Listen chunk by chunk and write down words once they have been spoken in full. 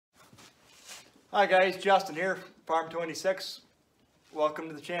Hi guys, Justin here, Farm 26. Welcome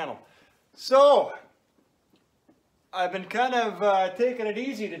to the channel. So, I've been kind of taking it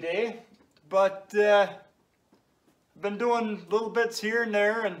easy today, but been doing little bits here and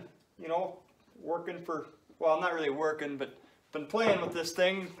there and, you know, working for, well, not really working, but been playing with this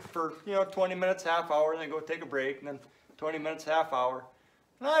thing for, 20 minutes, half hour, and then go take a break, and then 20 minutes, half hour.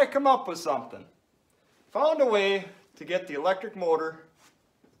 And I come up with something. Found a way to get the electric motor.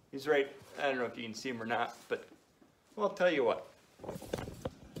 He's right, I don't know if you can see him or not, but well, I'll tell you what.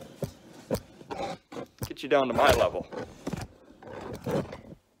 Get you down to my level.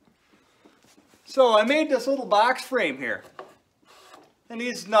 So I made this little box frame here. And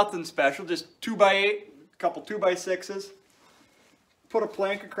he's nothing special, just 2x8, a couple 2x6s. Put a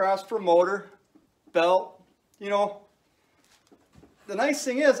plank across for motor, belt, The nice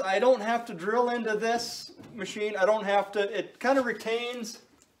thing is I don't have to drill into this machine. I don't have to, it kind of retains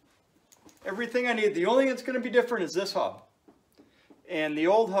everything I need. The only thing that's going to be different is this hub. And the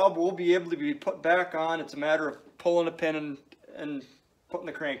old hub will be able to be put back on. It's a matter of pulling a pin and putting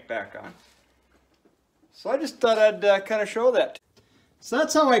the crank back on. So I just thought I'd kind of show that. So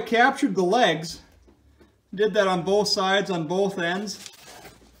that's how I captured the legs. Did that on both sides, on both ends.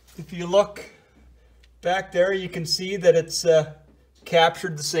 If you look back there, you can see that it's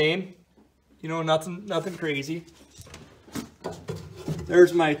captured the same. Nothing crazy.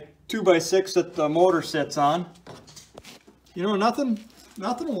 There's my 2x6 that the motor sits on. Nothing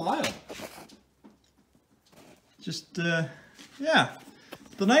wild. Just, yeah.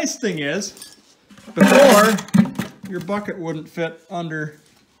 The nice thing is, before, your bucket wouldn't fit under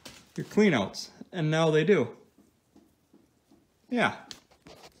your cleanouts, and now they do. Yeah.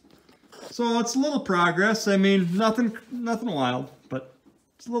 So it's a little progress. I mean, nothing wild, but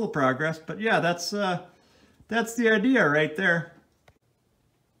it's a little progress. But yeah, that's the idea right there.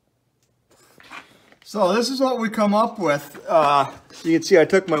 So this is what we come up with. You can see I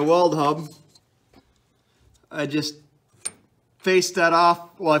took my weld hub. I just faced that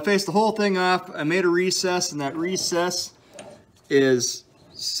off. Well, I faced the whole thing off. I made a recess, and that recess is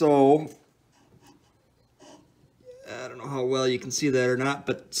so, I don't know how well you can see that or not,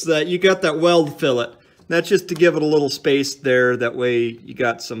 but so that you got that weld fillet. That's just to give it a little space there. That way you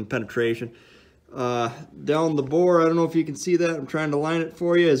got some penetration. Down the bore, I don't know if you can see that. I'm trying to line it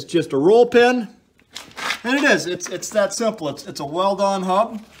for you. It's just a roll pin. And it is. It's that simple. It's a weld-on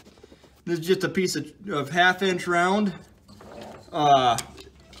hub. This is just a piece of 1/2 inch round. I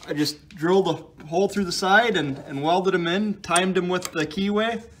just drilled a hole through the side and welded them in, timed them with the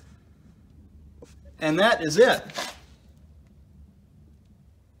keyway, and that is it.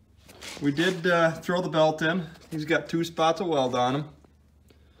 We did throw the belt in. He's got 2 spots of weld on him.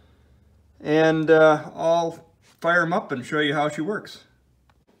 And I'll fire him up and show you how she works.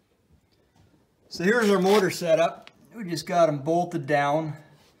 So here's our motor setup. We just got him bolted down.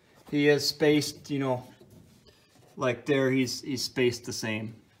 He is spaced, like there, he's spaced the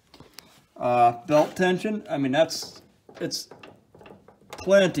same. Belt tension, I mean, it's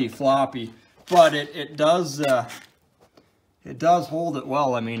plenty floppy, but it does hold it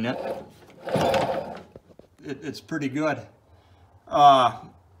well. I mean, it's pretty good. Yeah,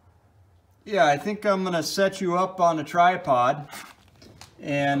 I think I'm gonna set you up on a tripod,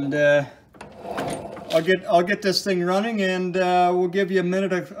 and I'll get this thing running, and we'll give you a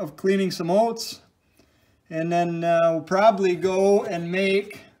minute of cleaning some oats, and then we'll probably go and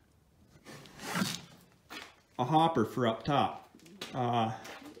make a hopper for up top.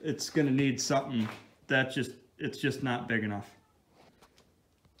 It's going to need something it's just not big enough.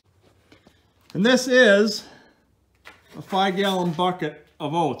 And this is a 5-gallon bucket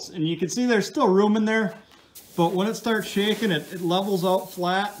of oats, and you can see there's still room in there, but when it starts shaking, it levels out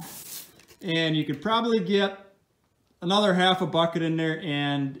flat. And you could probably get another 1/2 bucket in there,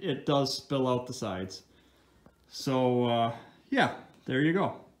 and it does spill out the sides. So, yeah, there you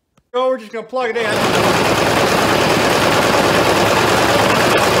go. So we're just going to plug it in.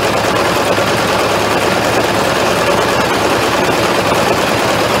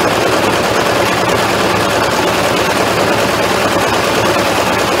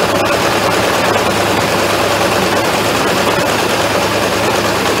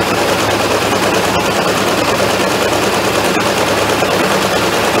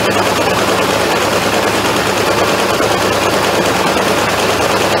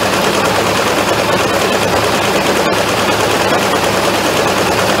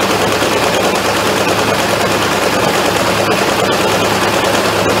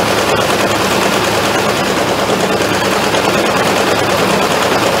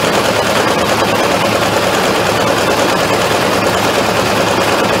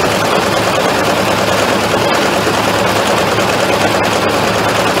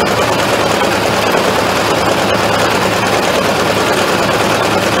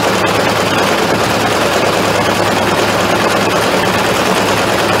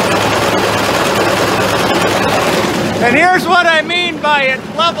 And here's what I mean by it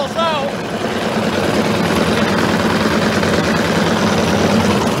levels out.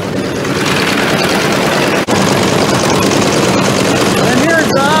 And here's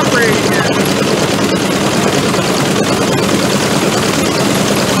the operating end.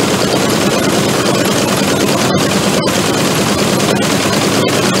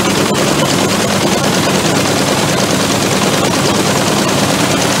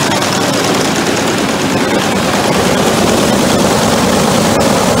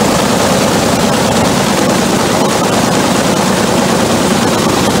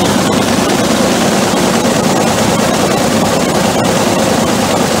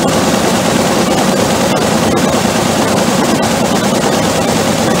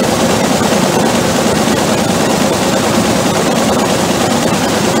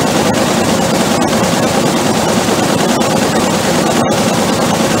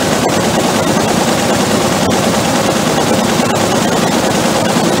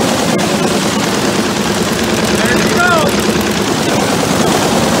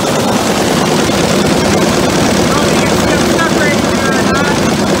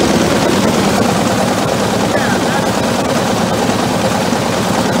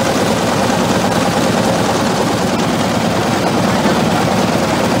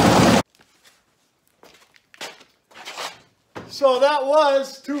 So that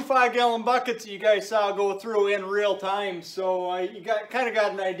was 2 5-gallon buckets that you guys saw go through in real time. So you kind of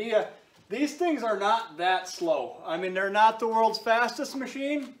got an idea. These things are not that slow. I mean, they're not the world's fastest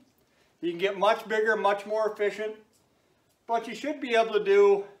machine. You can get much bigger, much more efficient. But you should be able to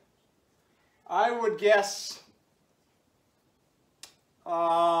do, I would guess,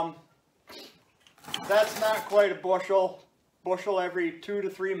 that's not quite a bushel. Bushel every 2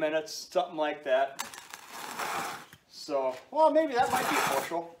 to 3 minutes, something like that. So, well, maybe that might be a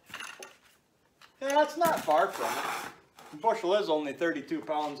bushel. Yeah, that's not far from it. A bushel is only 32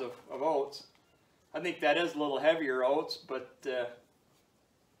 pounds of oats. I think that is a little heavier oats, but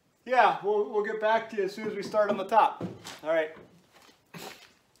yeah, we'll get back to you as soon as we start on the top. All right.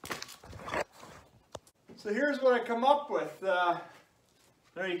 So here's what I come up with. I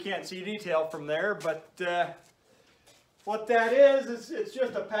know you can't see detail from there, but what that is it's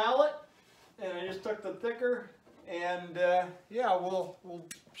just a pallet, and I just took the thicker. And yeah, we'll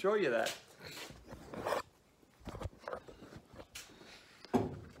show you that.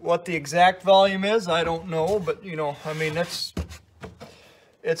 What the exact volume is, I don't know, but you know, I mean, it's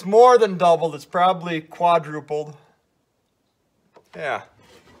more than doubled. It's probably quadrupled. Yeah.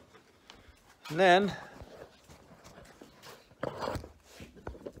 And then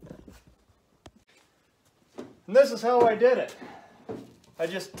this is how I did it. I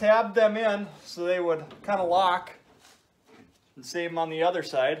just tabbed them in so they would kind of lock and save them on the other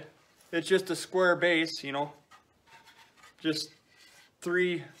side. It's just a square base, you know, just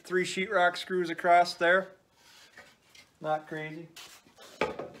three sheetrock screws across there. Not crazy.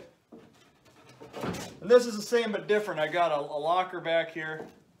 And this is the same but different. I got a locker back here,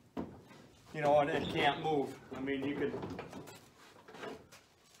 you know, and it can't move. I mean, you could,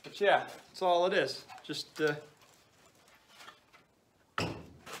 but yeah, that's all it is. Just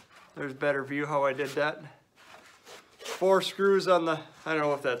there's a better view how I did that. 4 screws on the, I don't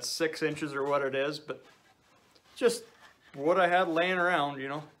know if that's 6 inches or what it is, but just what I had laying around, you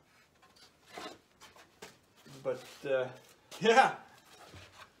know. But yeah,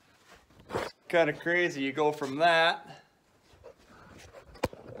 kind of crazy. You go from that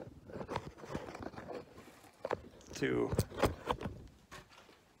to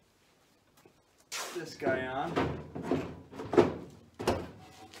this guy on.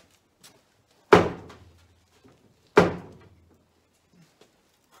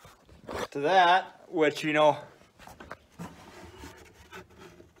 To that, which, you know,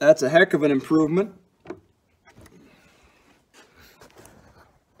 that's a heck of an improvement.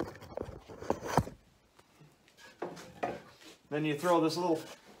 Then you throw this little,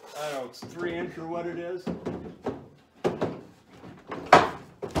 I don't know, it's 3-inch or what it is.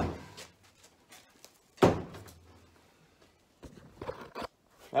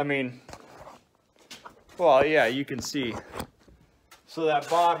 I mean, well, yeah, you can see. So that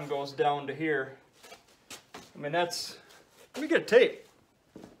bottom goes down to here. I mean, that's, let me get tape.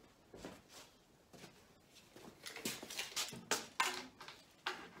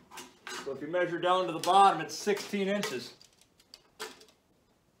 So if you measure down to the bottom, it's 16 inches.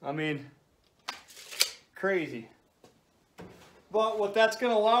 I mean, crazy. But what that's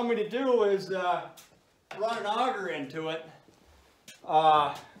going to allow me to do is run an auger into it.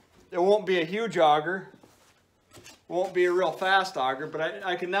 It won't be a huge auger. Won't be a real fast auger, but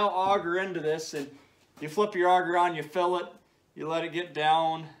I can now auger into this, and You flip your auger on, you fill it, you let it get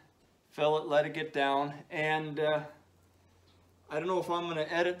down, fill it, let it get down, and I don't know if I'm going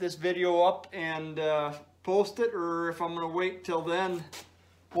to edit this video up and post it, or if I'm going to wait till then.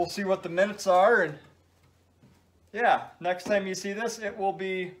 We'll see what the minutes are, and yeah, next time you see this, it will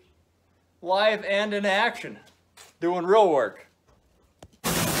be live and in action, doing real work.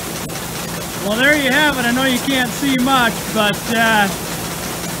 Well, there you have it. I know you can't see much, but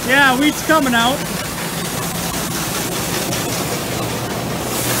yeah, wheat's coming out.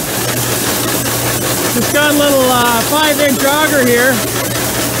 Just got a little 5-inch auger here.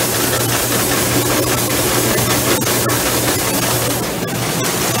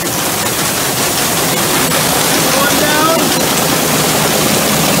 Going down.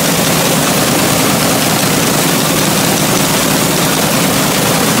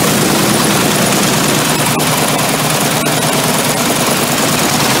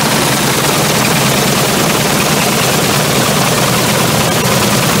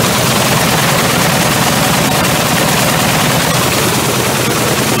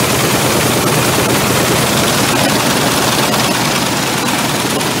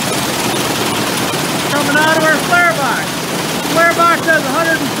 Coming out of our flare box. Flare box has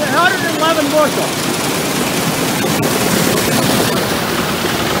 111 bushels.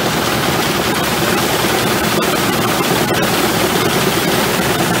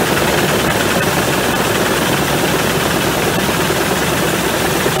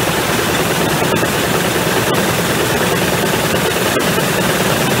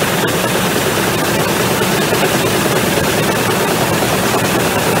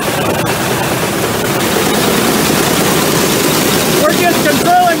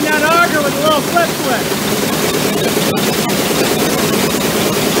 Controlling that auger with a little flip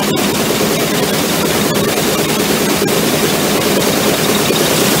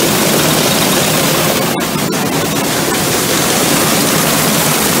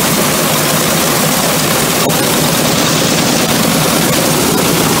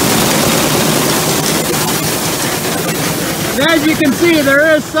And as you can see,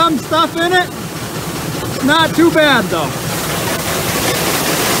 there is some stuff in it. It's not too bad though.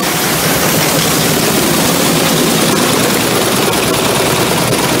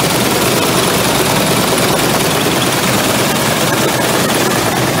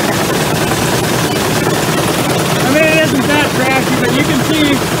 But you can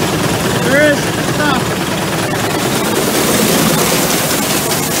see there is stuff.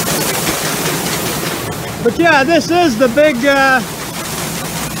 But yeah, this is the big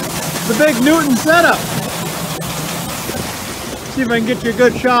Newton setup. See if I can get you a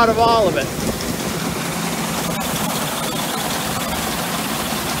good shot of all of it.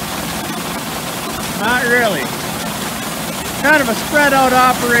 Not really. Kind of a spread out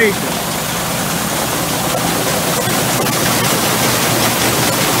operation.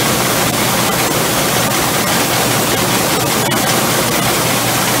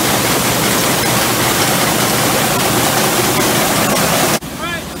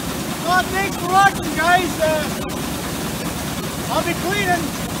 Thanks for watching, guys. I'll be cleaning.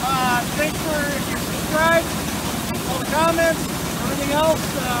 Thanks for if you subscribe, all the comments, everything else.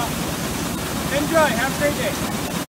 Enjoy. Have a great day.